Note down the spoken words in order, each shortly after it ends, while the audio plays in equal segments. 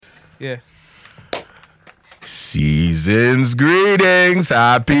Yeah. Season's greetings.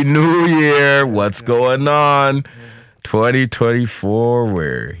 Happy New Year. What's going on? 2024,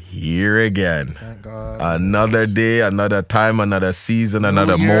 we're here again. Thank God. Another day, another time, another season,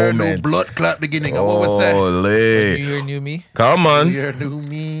 another New year, moment. new blood clot beginning. What was that? Holy. New year, new me. Come New on. year, new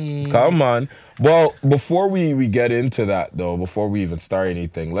me. Come on. Well, before we get into that, though, before we even start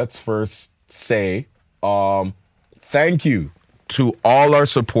anything, let's first say thank you to all our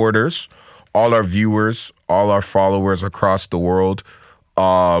supporters, all our viewers, all our followers across the world.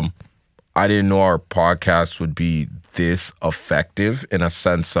 I didn't know our podcast would be this effective in a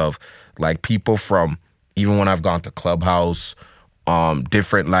sense of like people from, even when I've gone to Clubhouse,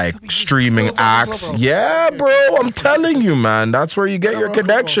 different like streaming acts. Yeah, bro, I'm telling you, man. That's where you get your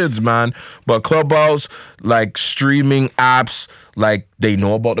connections, man. But Clubhouse, like streaming apps, like they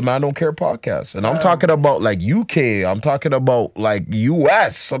know about the Man Don't Care podcast. And I'm talking about like UK. I'm talking about like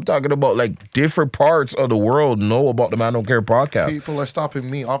US. I'm talking about like different parts of the world know about the Man Don't Care podcast. People are stopping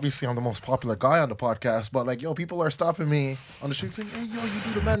me. Obviously, I'm the most popular guy on the podcast, but like, yo, people are stopping me on the street saying, hey, yo, you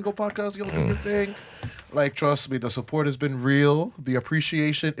do the Man Go podcast, yo, do your thing. Like, trust me, the support has been real. The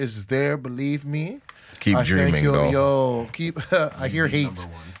appreciation is there, believe me. Keep dreaming, thank you, though. yo. Keep. I hear hate.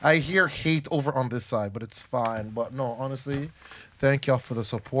 I hear hate over on this side, but it's fine. But no, honestly, thank y'all for the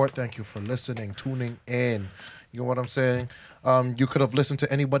support. Thank you for listening, tuning in. You know what I'm saying? You could have listened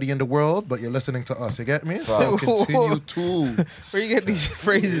to anybody in the world, but you're listening to us. You get me? So continue to. Where you get these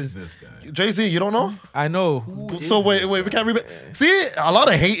phrases? Jay-Z, you don't know? I know. So wait, we can't read. See, a lot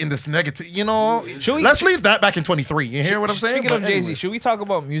of hate in this negative. You know, let's leave that back in 23. You hear what I'm saying? Speaking of But Jay-Z, anyway. should we talk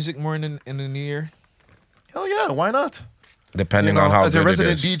about music more in the new year? Hell yeah, why not? Depending You know, on how as a good it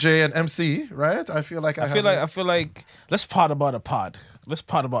resident is. DJ and MC, right? I feel like I feel like let's pod about a pod. Let's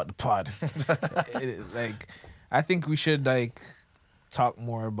pod about the pod. Like, I think we should like talk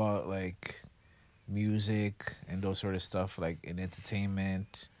more about like music and those sort of stuff, like in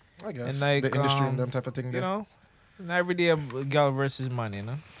entertainment. I guess and like the industry and them type of thing. You there. know, and every day a gal versus money. You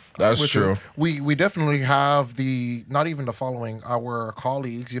know. That's Which true. we definitely have not even the following, our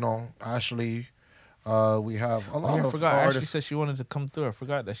colleagues, you know, Ashley. We have a lot I of forgot. Ashley artists. said she wanted to come through. I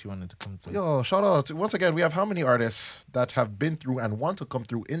forgot that she wanted to come through. Yo, shout out. Once again, we have how many artists that have been through and want to come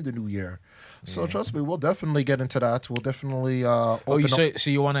through in the new year. So trust me, we'll definitely get into that. We'll definitely open up. So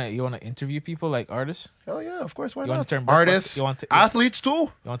you wanna interview people like artists? Hell yeah, of course, why You want not? to turn Breakfast- Artists, you want to- athletes too. You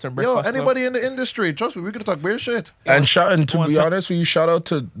want to turn Yo, Breakfast Club? anybody in the industry, trust me, we're gonna talk weird shit. And to one be time- honest with you, shout out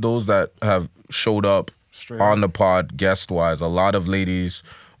to those that have showed up Straight on up. the pod guest wise. A lot of ladies,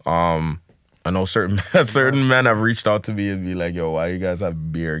 I know certain men have reached out to me and be like, "Yo, why you guys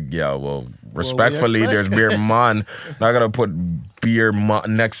have beer?" Yeah, well, respectfully, expect? there's beer man. Not gonna put beer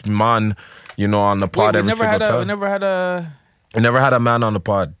next man, you know, on the pod every single time. We never had a. I never had a man on the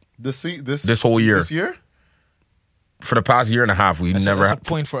pod This whole year. This year? for the past year and a half. We That's never. a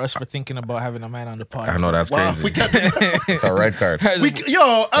point for us for thinking about having a man on the pod. I know that's Wow, crazy. we can't. It's a red card. As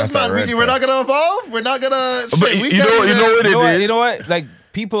That's man, a red we're not gonna evolve. We're not gonna. But shit, we you can't know even- what it is. You know what? Like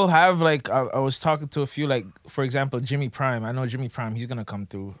people have like I was talking to a few, like for example Jimmy Prime. I know Jimmy Prime. He's gonna come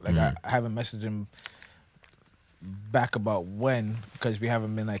through. Like I haven't messaged him back about when because we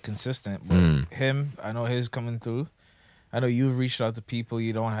haven't been like consistent. But him, I know his coming through. I know you've reached out to people.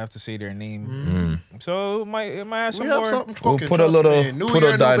 You don't have to say their name. So it might have some We have more. something We'll cooking. put a trust little me. New put year,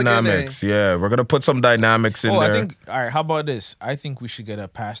 a new dynamics. beginning. Yeah, we're gonna put some dynamics in Oh, there. I think. All right. How about this? I think we should get a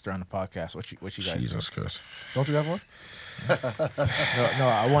pastor on the podcast. What you guys Jesus Christ. Don't you have one? No,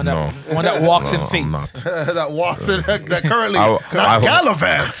 I want that walks in faith. I'm not. That walks in that currently I- not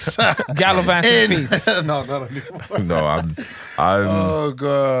gallivants. Gallivant in faith. no, not anymore. No, I'm Oh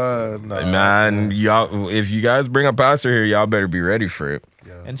god, no. man, y'all. If you guys bring a pastor here, y'all better be ready for it.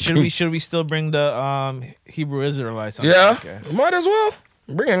 And should we still bring the Hebrew Israelites on Yeah, the podcast? might as well.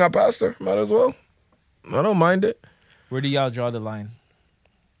 Bringing a pastor, might as well. I don't mind it. Where do y'all draw the line?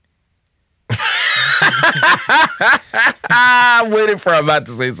 I'm waiting for a man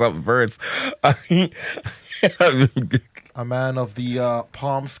to say something first. A man of the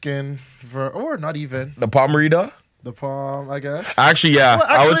palm skin, or not even The palm reader. the palm, I guess. Actually, yeah, Well,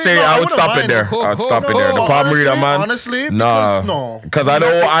 I would actually, say no, I I would wouldn't stop it mind there. it. I would stop it No, there. The palm honestly, reader, man. honestly, nah, because no. because I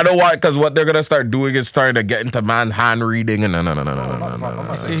don't want because what they're gonna start doing is starting to get into man hand reading and no. I'm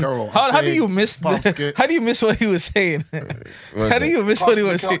not saying terrible. I'm How do saying you miss palm skin. how do you miss what he was saying? How do you miss what he The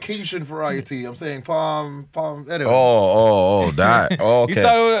was saying? Caucasian variety. I'm saying palm. Anyway, Oh, that. Oh, You okay.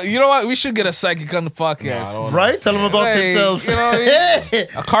 thought you know what? We should get a psychic on the podcast. right? Tell him about Hey, himself. you know what I mean?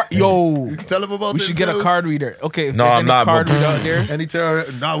 A card, yo. Tell him about We should get a himself. card reader. Okay, if No, there's I'm any not, card but- read out there, Any terror?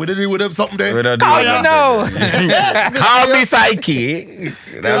 No, we didn't with him something there. We don't do call that. me now. Call me Psyche.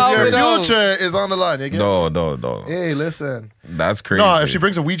 Because That's your we don't. future is on the line. You get no. Hey, listen. That's crazy. No, if she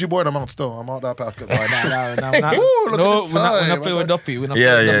brings a Ouija board, I'm out still. I'm out that path. Ooh, look no, at the we're not time. playing with Duppy. We're not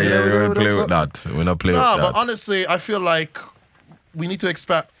yeah, playing with Duppy. we don't play what's with that. We're not playing Nah, with but that. honestly, I feel like we need to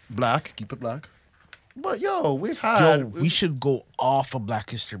expect black. Keep it black. But yo, we've had. Yo, we should go off of Black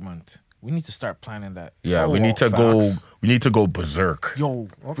History Month. We need to start planning that. Yeah, we Oh, need to go. facts. We need to go berserk. Yo,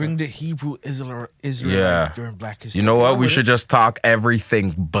 bring the Hebrew Israelites Yeah. during Black History. You know what? I'm We with should just talk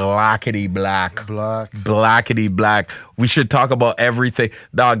everything blackety black. Black. Blackety black. We should talk about everything.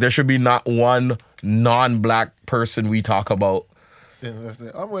 Dog, there should be not one non-black person we talk about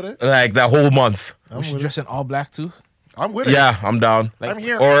I'm with it. like that whole month. We should dress in all black too. I'm with it. Yeah, I'm down. I'm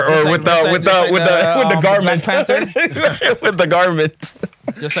here. Or Just with like- the Black garment. Panther. With the garment.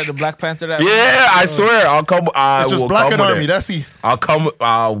 Just like the Black Panther. That Yeah, I swear. I'll come. I It's just will black come and with army. it. That's he. I'll come.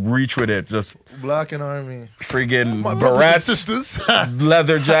 I'll reach with it. Just Black and army. friggin' My brothers and barrettes, sisters.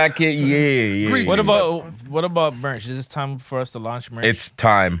 leather jacket. Yeah. Greetings. What about merch? Is it time for us to launch merch? It's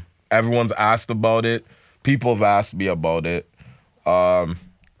time. Everyone's asked about it. People have asked me about it.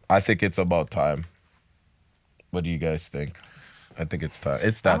 I think it's about time. What do you guys think? I think it's time.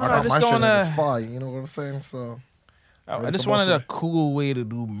 It's that I I don't time. got know, my just shit and wanna- it's fire. You know what I'm saying? So I just wanted a cool way to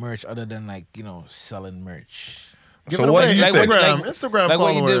do merch other than selling merch. give So it what away. do you think? Instagram Like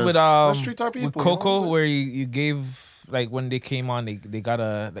what you did with Let's treat our people, with you know Coco, what I'm where you gave when they came on, they got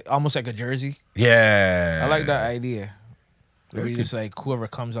almost like a jersey. Yeah. I like that idea. Where you just whoever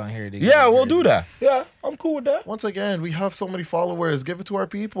comes on here, they get Yeah, a we'll jersey. do that. Yeah, I'm cool with that. Once again, we have so many followers. Give it to our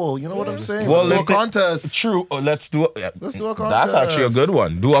people. You know what I'm saying? Well, Let's do a if they- contest. True. Let's do it. Yeah. Let's do a That's actually a contest. good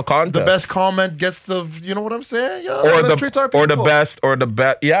one. Do a contest. The best comment gets the. You know what I'm saying? Yeah. or let's treat our people. the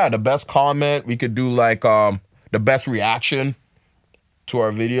best comment. We could do the best reaction to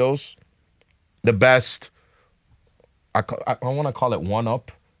our videos. The best. I want to call it one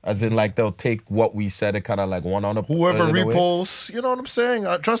up, as in they'll take what we said and kind of one on up. Whoever in a way. reposts, you know what I'm saying?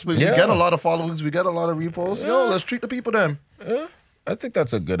 Trust me, Yeah. we get a lot of followings, we get a lot of reposts. Yo, let's treat the people then. Yeah, I think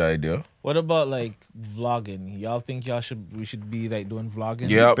that's a good idea. What about vlogging? Y'all think we should be doing vlogging?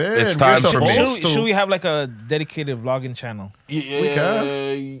 Yep, Ben, it's we're time for supposed me. to. Should we have a dedicated vlogging channel? We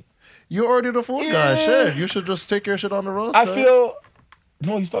can. You're already the food guy. Shit, you should just take your shit on the road. I son. feel.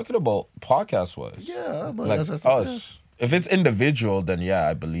 No, he's talking about podcast wise. Yeah, but Like that's us. If it's individual, then yeah,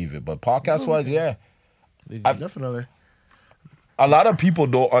 I believe it. But podcast wise, yeah. Definitely. A lot of people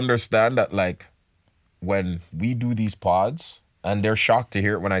don't understand that when we do these pods, and they're shocked to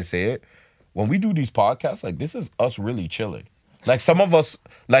hear it when I say it, when we do these podcasts, this is us really chilling. Some of us,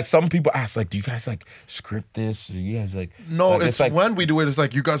 some people ask, do you guys script this? Or you guys No, like, it's when we do it,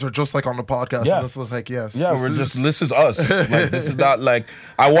 it's you guys are just on the podcast. Yeah. And it's yes. yeah, this this is us. This is not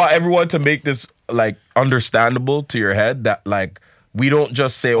I want everyone to make this understandable to your head that we don't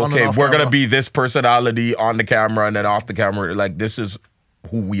just say, On and okay, off we're gonna camera. be this personality on the camera and then off the camera. This is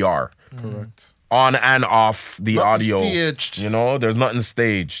who we are. correct. On and off the Nothing audio. staged. There's nothing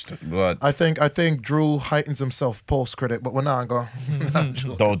staged. But I think Drew heightens himself post critic, but we're not going.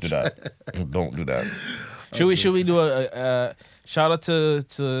 don't do that. Don't do that. Should we do a shout out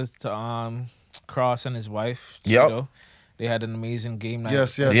to Cross and his wife? Yep. Cheeto? They had an amazing game night.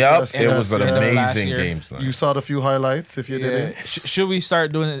 Yes. Yep, yes, it was an yes. amazing Last game. year. You saw the few highlights. If you Yeah. didn't, Should we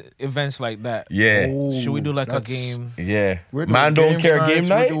start doing events like that? Yeah. Oh, Should we do a that's- game? Yeah. We're doing Man don't games care nights, game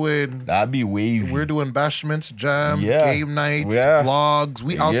night? We're That'd be doing bashments, jams, Yeah. game nights, Yeah. vlogs.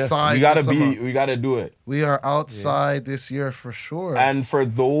 We outside. We gotta this summer. we gotta do it. We are outside this year for sure. And for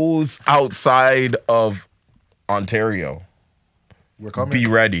those outside of Ontario, we're coming. be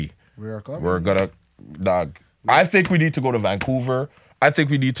ready. we are coming. We're gonna, dog. I think we need to go to Vancouver. I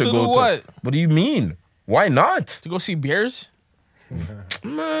think we need to To go do what? to. What do you mean? Why not, To go see bears?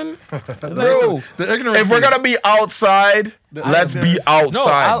 man? Bro, Bro, the ignorance. if we're gonna be outside, let's be No,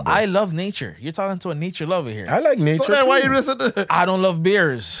 outside. bro. I love nature. You're talking to a nature lover here. I like nature. So then why too. you listen to? I don't love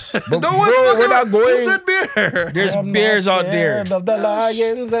bears. No bro, one's we're fucking- not going- Who said beer? There's I'm bears not out there. scared of the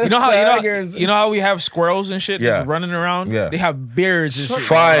lions and You know tigers. how we have squirrels and shit Yeah. just running around? Yeah. They have bears and shit.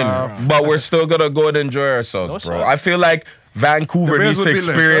 Fine, but we're still gonna go and enjoy ourselves, No, bro. sir. I feel like Vancouver The Bears needs to would be lit,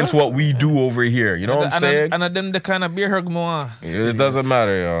 experience huh? what we do over here. You know what I'm saying? And then the kind of beer hug more. It doesn't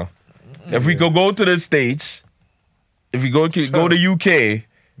matter, yo. If we could go to the States, if we go to UK,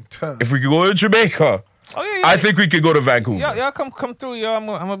 if we could go to Jamaica, Oh yeah, I think we could go to Vancouver. y'all come through, yo. I'm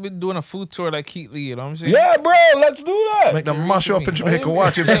gonna be doing a food tour like Keith Lee. You know what I'm saying? Yeah, bro, let's do that. Make them mash you up in Jamaica.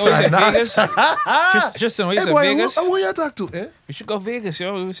 Watch it. Hey, what is it, Nice. Vegas? Justin, what you Hey, said, boy, Vegas? who you talk to? Eh? We should go Vegas,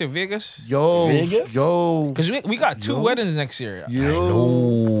 yo. We say Vegas. Yo, Vegas? yo, Because we got 2 weddings next year.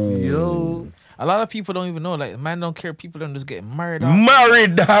 yo. A lot of people don't even know. Like, man don't care. People don't just get married.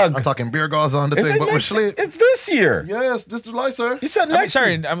 Married dog. I'm talking beer gauze on the Is thing, it but we're next- sleep. it's this year. Yes, this July, sir. You said I mean, next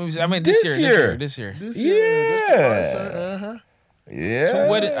sorry, year. I mean this year. This year, this Yeah. July, sir. Uh-huh. Yeah. 2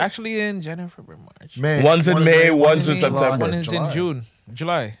 weddings, actually in January, February, March. May. One's in One May, one's in in July. September. One is in July. June,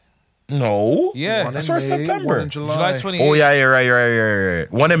 July. No. Yeah, One That's in our May, September. one in July July. 28th. Oh yeah, you're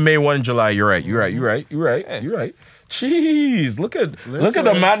right. One in May, one in July. You're right. You're right. Jeez, look at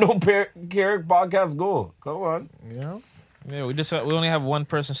the Man Don't Care podcast go. Come on. Yeah. Yeah, we only have one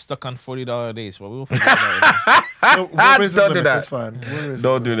person stuck on $40 days, but we'll figure it out. We'll raise the Don't do limit, that. It's fine. We'll raise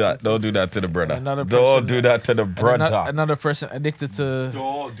Don't the do limit. that. Don't do that to the brother. Another Don't person- do that to the brother. Another person addicted to.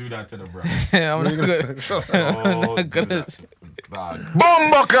 Don't do that to the brother. I'm What are not you good. gonna say? Don't do gonna- that.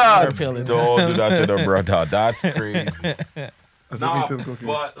 Bumbucket! Repeal Don't it. do that to the brother. That's crazy. That's Nah, a bit too cookie.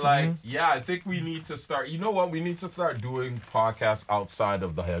 but like, yeah, I think we need to start. You know what? We need to start doing podcasts outside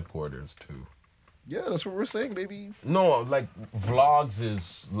of the headquarters too. Yeah, that's what we're saying, baby. No, like vlogs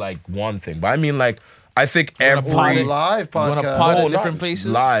is like one thing, but I mean, like, I think wanna every pod it? Live You want to podcast. pod No, at different not places?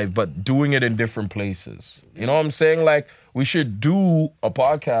 live, but doing it in different places. You know what I'm saying? Like, we should do a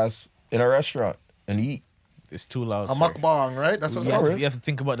podcast in a restaurant and eat. It's too loud. A sir. mukbang, right? That's what it's called. You have to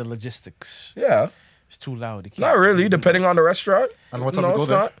think about the logistics. Yeah, It's too loud. You can't, not really, depending on the restaurant. And what time No, we go it's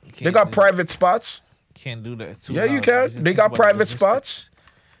there? not. You They can't got do private spots. can't do that. It's too Yeah, loud. you can. have to They think got about the private logistics. spots.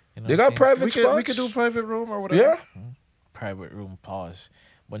 You know They what got I'm saying? private We spots. could do private room or whatever. Yeah, Private room, pause.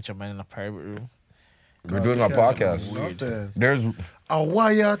 Bunch of men in a private room. we're doing a podcast. Nothing. There's,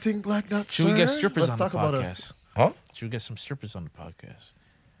 Why y'all think like that, Should we sir? get strippers Let's on the talk about it. podcast? huh? Should we get some strippers on the podcast?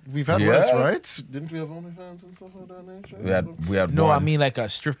 We've had Yeah. rights, right? Didn't we have OnlyFans and stuff of that nature? We had No, one. I mean like a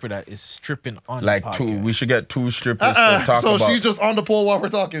stripper that is stripping on like the podcast. 2. We should get 2 strippers to talk so about. she's just on the pole while we're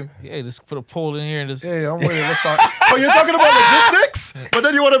talking. Yeah, just put a pole in here and just. Hey, I'm with it. Let's talk. Oh, you're talking about logistics? But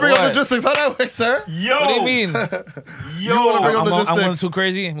then you want to bring up What? logistics. How that work, sir? Yo, What do you mean? You want to bring up I'm logistics? going too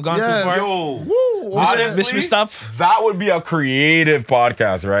crazy. I'm going Yes. too far. Yo, Woo! Honestly, Bitch, me stop. that would be a creative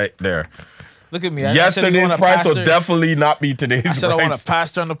podcast right there. Look at me. I said you Yesterday's want a price will pastor. definitely not be today's I said I want price. a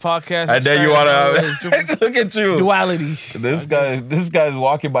pastor on the podcast. And then you want to to look at you. duality. This guy's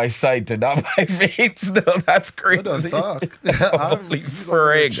walking by sight and not by faith. Still, that's crazy. Don't talk. Holy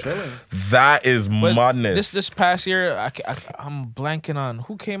frig. That is But madness. This past year, I'm blanking on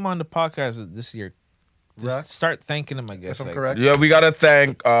who came on the podcast this year. Just Rax? start thanking them, I guess. If I'm like- correct. Yeah, we gotta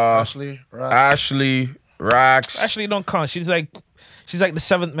thank Ashley, right? Ashley, Rax. Actually, don't count. She's like the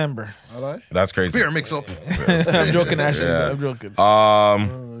 7th member. All right. That's crazy. Beer mix up. I'm joking, Ashley. Yeah. I'm joking.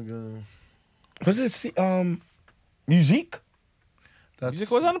 Was it Musique? That's,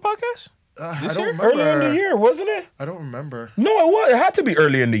 Music was on the podcast. I this don't year? remember. Early in the year, wasn't it? I don't remember. No, it was. It had to be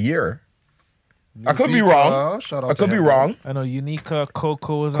early in the year. I could be Zika, wrong. Shout out I to could be him. wrong. I know Unica,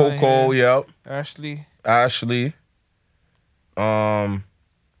 Coco was on Coco, here. yep. Ashley. Ashley.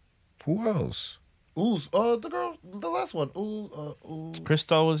 Who else? Ooze. The girl, the last one. Ooze.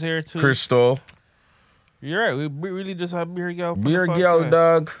 Crystal was here too. Crystal. You're right. We really just have beer girl. on the Beer girl, podcast.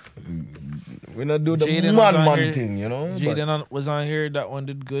 dog. We not do the Jaden was on man here. thing, you know? but- Jaden was on here. That one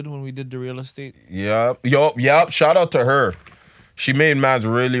did good when we did the real estate. Yep. Shout out to her. She made mans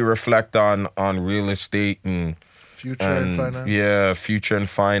really reflect on real estate and Future and finance. Yeah, future and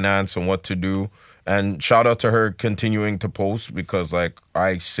finance and what to do. And shout out to her continuing to post because like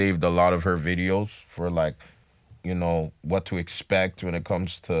I saved a lot of her videos for like, you know, what to expect when it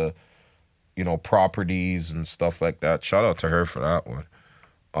comes to, you know, properties and stuff like that. Shout out to her for that one.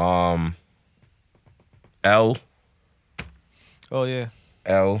 L. Oh yeah.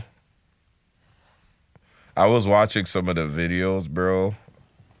 I was watching some of the videos, bro.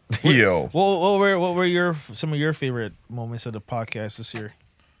 Yo. What were some of your favorite moments of the podcast this year?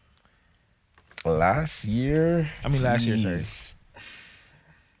 Last year? I mean, last year, sorry. Jeez.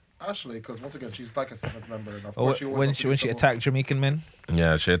 Ashley, because once again, she's like a 7th member. And of Oh, course she when she attacked Jamaican men.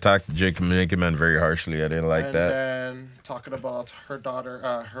 Yeah, she attacked Jake Man very harshly. I didn't like and that. then talking about her daughter,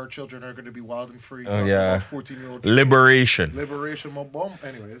 her children are going to be wild and free. Oh, yeah. 14-year-old Liberation. liberation, my bomb.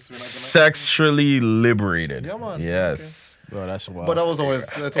 Anyways, we're not gonna. Sexually liberated. Yeah, man. Yes. Oh, that's wild. But that was always.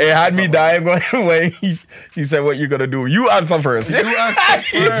 that's It always had me tough. dying when she said, "What you gonna do? You answer first." You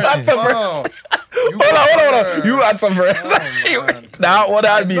answer You answer first. Wow. Hold on. You answer first. Oh, man. That one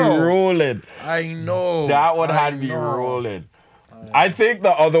had me I know. rolling. I know. That one I had me know. rolling. I think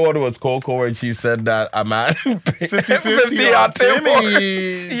the other one was Coco when she said that I'm at 50-50 on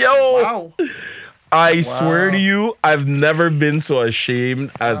Timmy's. Yo, Wow. I swear to you, I've never been so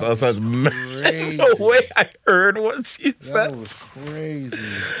ashamed as us as men. The way I heard what she That said. was crazy.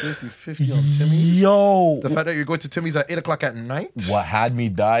 50-50 on Timmy's. Yo, The fact that you're going to Timmy's at 8 o'clock at night. what had me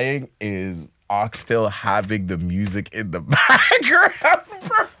dying is Oxtail having the music in the background,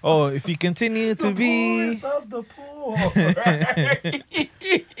 bro. Oh, if you continue to be. The pool.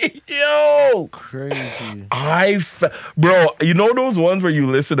 Yo. Crazy. Bro, you know those ones where you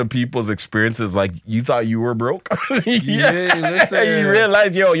listen to people's experiences like you thought you were broke? Yeah, listen. You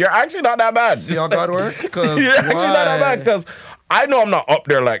realize, yo, you're actually not that bad. See how God work? Because You're actually not that bad because I know I'm not up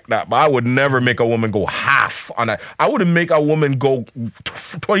there like that, but I would never make a woman go half on that. I wouldn't make a woman go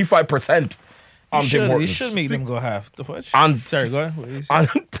 25%. On Tim You Hortons. should make them go half. The fudge? On- Sorry, go ahead. What you say? On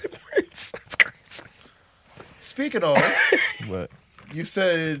Tim Hortons. That's crazy. speaking of, What? you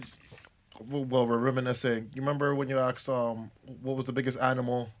said, well, we're reminiscing. You remember when you asked what was the biggest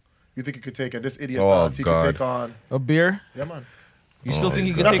animal you think you could take? And this idiot Oh, thought he God. could take on. A beer? Yeah, man. You still think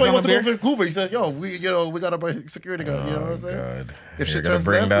you could That's take why he on a wants to go beer? for Vancouver. He said, "Yo, we got a security guard." You know what I'm saying? God. If You're shit gonna turns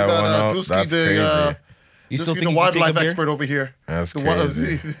bring left, we that got one up? Drewski, That's the crazy. You still Drewski, think the you could take a wildlife beer? expert over here. That's The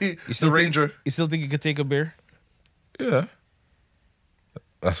crazy. the ranger. You still think you could take a beer? Yeah.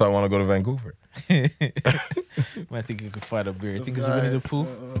 That's why I want to go to Vancouver. I think you could fight a beer. You think it's Guy, Winnie the Pooh?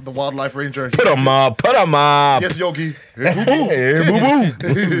 the wildlife ranger. Put them up. Put them up. Yes, Yogi. Hey, boo-boo. Hey,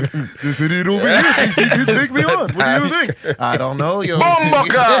 boo-boo. This idiot over here thinks he can take me on. What do you think? I don't know, yo.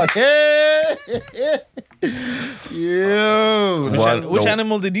 Bumbucker. Yo. Which No.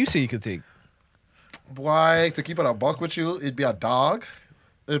 animal did you say you could take? Boy, to keep it a buck with you, it'd be a dog.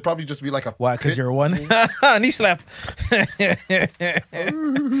 It'd probably just be like a Why? Because pit. you're one? Knee slap.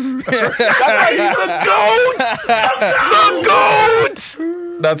 The goat.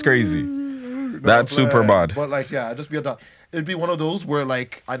 That's crazy. That's super bad. But like, yeah, it'd just be a dog. It'd be one of those where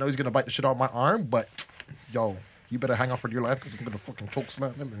like I know he's gonna bite the shit out of my arm, but yo, you better hang out for your life because I'm gonna fucking choke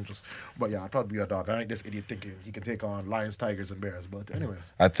slam him and just. But yeah, I'd probably be a dog. I ain't this idiot thinking he can take on lions, tigers, and bears. But anyways,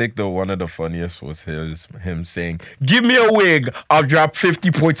 I think one of the funniest was him saying, "Give me a wig, I'll drop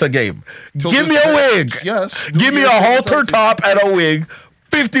 50 points a game. Till Give me this a day- wig. Yes. Give me a halter top and a wig,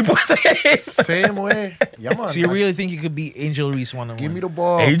 50 points a game." Same way. Yeah, man. So you really think you could beat Angel Reese one on one? give me the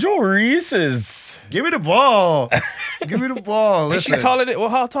ball. Angel Reese's. Give me the ball. Give me the ball. Is she Listen. taller than? Well,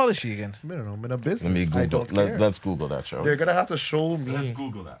 how tall is she again? I don't know. I'm in a business. Let me I Google. don't care. Let's Google that, show. They're gonna have to show me.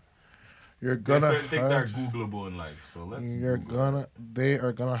 Google that. You're gonna. have to- Googleable in life. So let's. You're gonna. They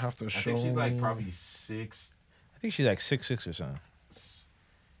are gonna have to show me. 6. I think she's like 6'6" or something.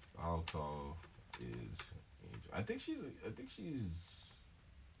 How tall is Angel? I think she's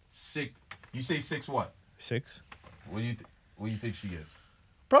 6. You say 6 what? 6. What do you think she is?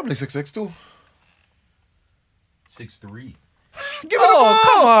 Probably 6'6" too. 6'3". Oh,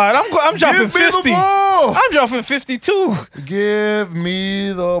 come on! I'm dropping Give me the 50. ball. I'm dropping 52. Give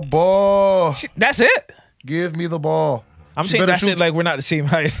me the ball. That's it. Give me the ball. I'm She saying better that's shoot. it. Like we're not the same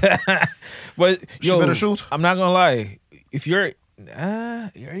height. But She yo, better shoot. I'm not gonna lie. If you're,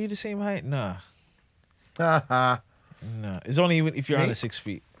 are you the same height? Nah, Haha. nah. It's only even if you're Me? under 6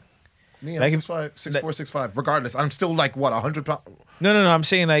 feet. Me, I'm Like if- 6'5", 6'4", 6'5". Regardless, I'm still like what 100 pounds. No. I'm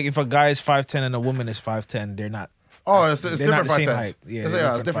saying like if a guy is 5'10" and a woman is 5'10", they're not. Oh, it's They're different not the same 5'10s. height. Yeah, It's,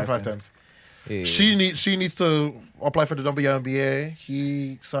 they're it's different different 5'10s. Yeah, She needs to apply for the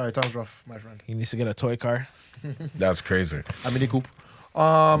WNBA. Sorry, time's rough, my friend. he needs to get a toy car. That's crazy. A Mini Coupe.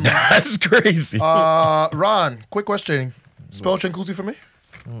 That's crazy. Ron, quick question. Spell Chinkuzi for me.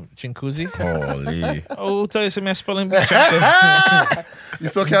 Chinkuzi. Holy. Oh, tell you some spelling bee check. You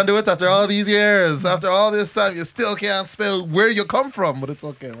still can't do it after all these years. After all this time, you still can't spell where you come from. But it's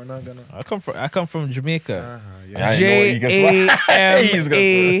okay. We're not gonna. I come from Jamaica. I know what you can He's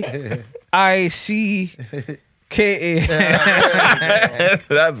gonna- JAMAICKA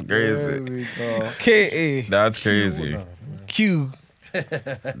That's There crazy. we go. KA That's crazy. Q.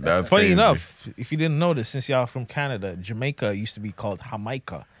 That's Funny crazy. enough, if you didn't notice, since y'all from Canada, Jamaica used to be called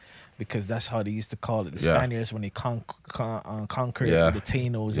Jamaica because that's how they used to call it. The Yeah. Spaniards when they conquered Yeah. the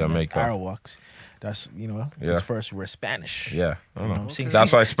Tainos and the Jamaica. Arawaks. That's Yeah. those first were Spanish. Yeah. I You know don't what know. I'm saying?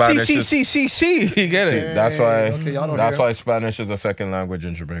 That's why Spanish is- See. You get it? That's why. Okay, y'all don't That's hear. why Spanish is a second language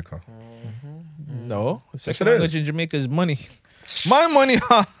in Jamaica. No. The Yes, second it language is. in Jamaica is money. My money.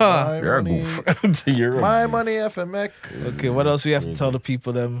 My You're a money, goof. You're a my money, FMX. Okay, what else we have to tell the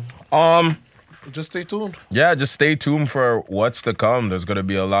people them? Just stay tuned. Yeah, just stay tuned for what's to come. There's going to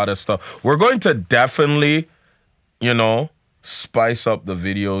be a lot of stuff. We're going to definitely, spice up the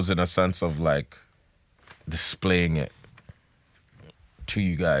videos in a sense of like displaying it. to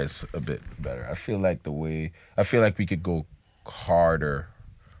you guys a bit better. I feel like we could go harder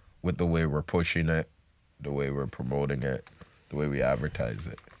with the way we're pushing it, the way we're promoting it, the way we advertise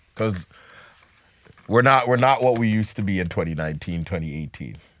it. Because we're not what we used to be in 2019,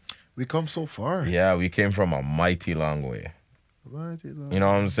 2018. We come so far. Yeah, we came from a mighty long way. Mighty long. You know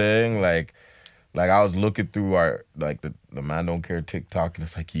what I'm saying? Like I was looking through our the Man Don't Care TikTok, and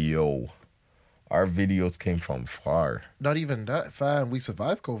it's like, yo, our videos came from far. Not even that, fam. We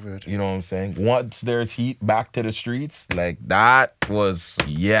survived COVID. You know what I'm saying? Once there's heat, back to the streets. Like that was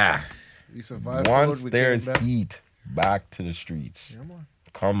We survived Once COVID. there's heat, back to the streets. Yeah, man.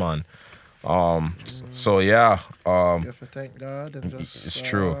 Come on. So yeah. You have to thank God and just. It's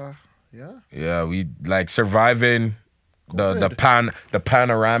true. Yeah. Yeah, we like surviving the COVID. the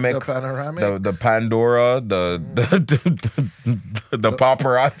panoramic, The panoramic. the Pandora, the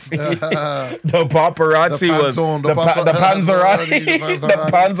paparazzi. The paparazzi The was Panzone, the Panzerati. the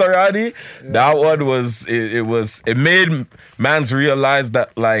The Panzerati. That one was it made mans realize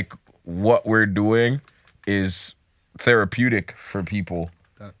that like what we're doing is therapeutic for people.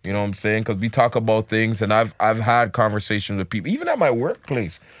 You know what I'm saying? Because we talk about things, and I've had conversations with people, even at my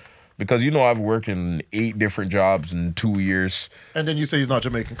workplace. Because, I've worked in 8 different jobs in 2 years. And then you say he's not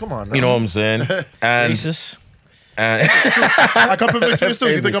Jamaican. Come on. Now. You know what I'm saying? And, Racist. and I come from experience too.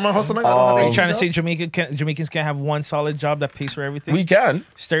 You think I'm a hustler? I don't have Are you any trying to job? say Jamaicans can't have one solid job that pays for everything? we can,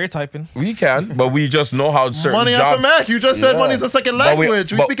 Stereotyping. but we just know how certain Money jobs. after Mac. You just said Yeah. money is a second But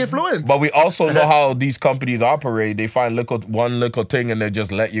language. We speak it fluent. But we also know how these companies operate. They find one little thing and they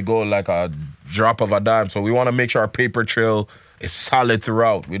just let you go like a drop of a dime. So we want to make sure our paper trail is solid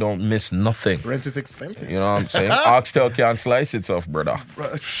throughout. We don't miss nothing. Rent is expensive. You know what I'm saying? Oxtail can't slice itself, brother.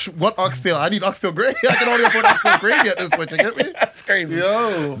 What oxtail? I need oxtail gravy. I can only afford oxtail gravy at this point. You get me? That's crazy.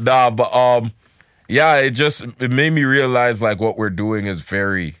 Yo. Nah, but yeah, it made me realize like what we're doing is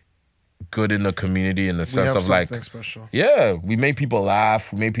very good in the community in the We sense have of like, something special. yeah, we make people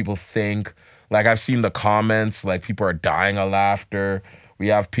laugh, we make people think. Like I've seen the comments, like people are dying of laughter. We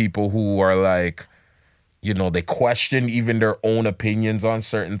have people who are like, they question even their own opinions on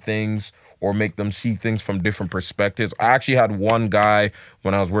certain things or make them see things from different perspectives. I actually had one guy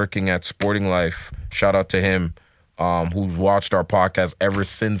when I was working at Sporting Life, shout out to him, who's watched our podcast ever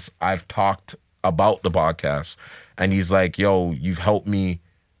since I've talked about the podcast. And he's like, yo, you've helped me,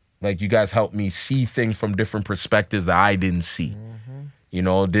 like you guys helped me see things from different perspectives that I didn't see.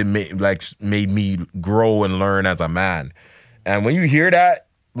 Made me grow and learn as a man. And when you hear that,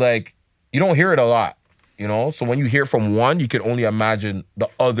 like, you don't hear it a lot. So when you hear from one, you can only imagine the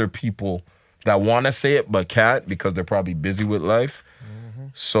other people that want to say it but can't because they're probably busy with life.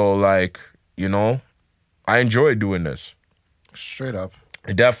 So, like, I enjoy doing this. Straight up.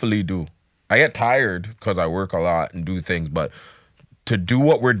 I definitely do. I get tired because I work a lot and do things, but to do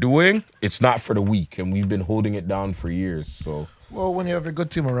what we're doing, it's not for the weak, and we've been holding it down for years. So, Well, when you have a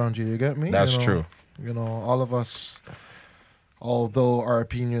good team around you get me? That's true. All of us, although our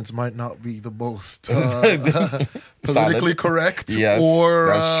opinions might not be the most politically correct Yes, or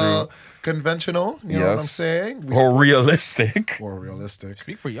that's true. conventional, you know what I'm saying? Or realistic. Or realistic.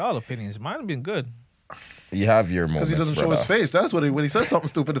 Speak for y'all opinions. Mine have been good. You have your Because moments, he doesn't show his face. That's what when he says something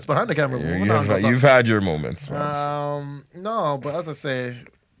stupid, it's behind the camera. You've had your moments. Rams. No, but as I say,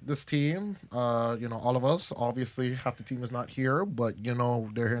 this team, all of us, obviously half the team is not here, but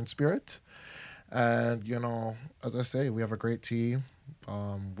they're here in spirit. And as I say, we have a great team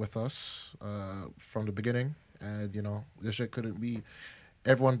with us from the beginning. And this shit couldn't be.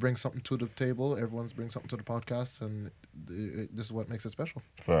 Everyone brings something to the table. Everyone's brings something to the podcast, and this is what makes it special.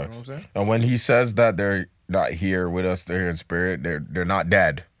 Facts. You know what I'm saying? And when he says that they're not here with us, they're here in spirit. They're not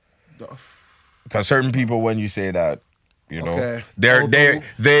dead. Because certain people, when you say that, Okay. they're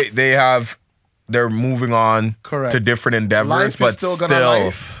moving on Correct. to different endeavors, Life is but still gonna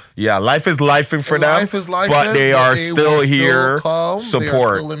life. Yeah, life is lifing for them. Life is life, but they are still will here. Come, Support. They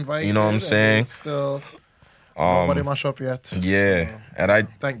are still invited, you know what I'm and saying? Still, nobody mash up yet. Yeah, So, and I.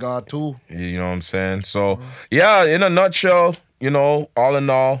 thank God too. You know what I'm saying? So, yeah, in a nutshell, all in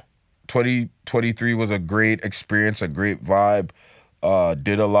all, 2023 was a great experience, a great vibe.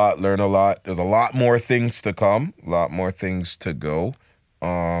 Did a lot, learned a lot. There's a lot more things to come, a lot more things to go.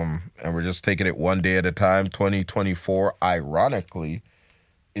 And we're just taking it one day at a time. 2024, ironically,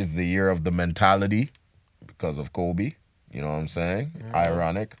 is the year of the mentality because of Kobe. You know what I'm saying?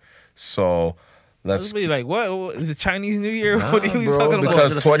 Ironic. So, let's Be like, what? Is it Chinese New Year? Nah, What are you bro, talking about?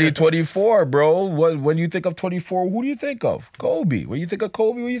 because 2024, bro. When you think of 24, who do you think of? Kobe. When you think of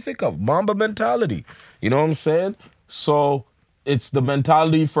Kobe, what do you think of? Mamba mentality. You know what I'm saying? So it's the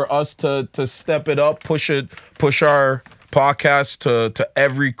mentality for us to step it up, push podcast to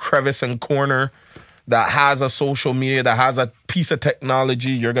every crevice and corner that has a social media, that has a piece of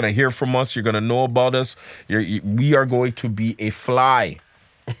technology. You're going to hear from us. You're going to know about us. We are going to be a fly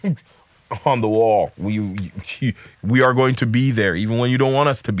on the wall. We are going to be there. Even when you don't want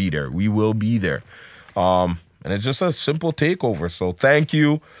us to be there, we will be there. And it's just a simple takeover. So thank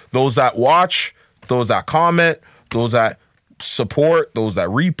you. Those that watch, those that comment, those that support, those that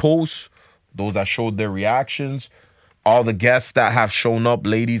repost, those that showed their reactions, all the guests that have shown up,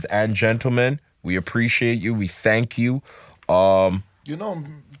 ladies and gentlemen, we appreciate you. We thank you. You know,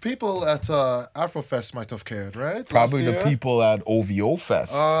 people at Afrofest might have cared, right? Probably Last the year? people at OVO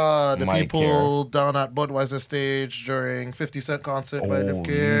Fest. The might people down at Budweiser stage during 50 Cent concert might have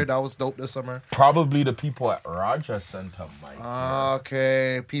cared. That was dope this summer. Probably the people at Raja Center might care.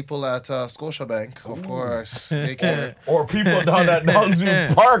 Okay, people at Scotiabank, of course, they care. Or people down at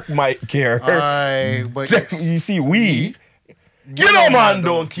Downzoo Park might care. But You see, you know man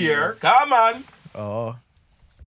don't care. Come on. Oh.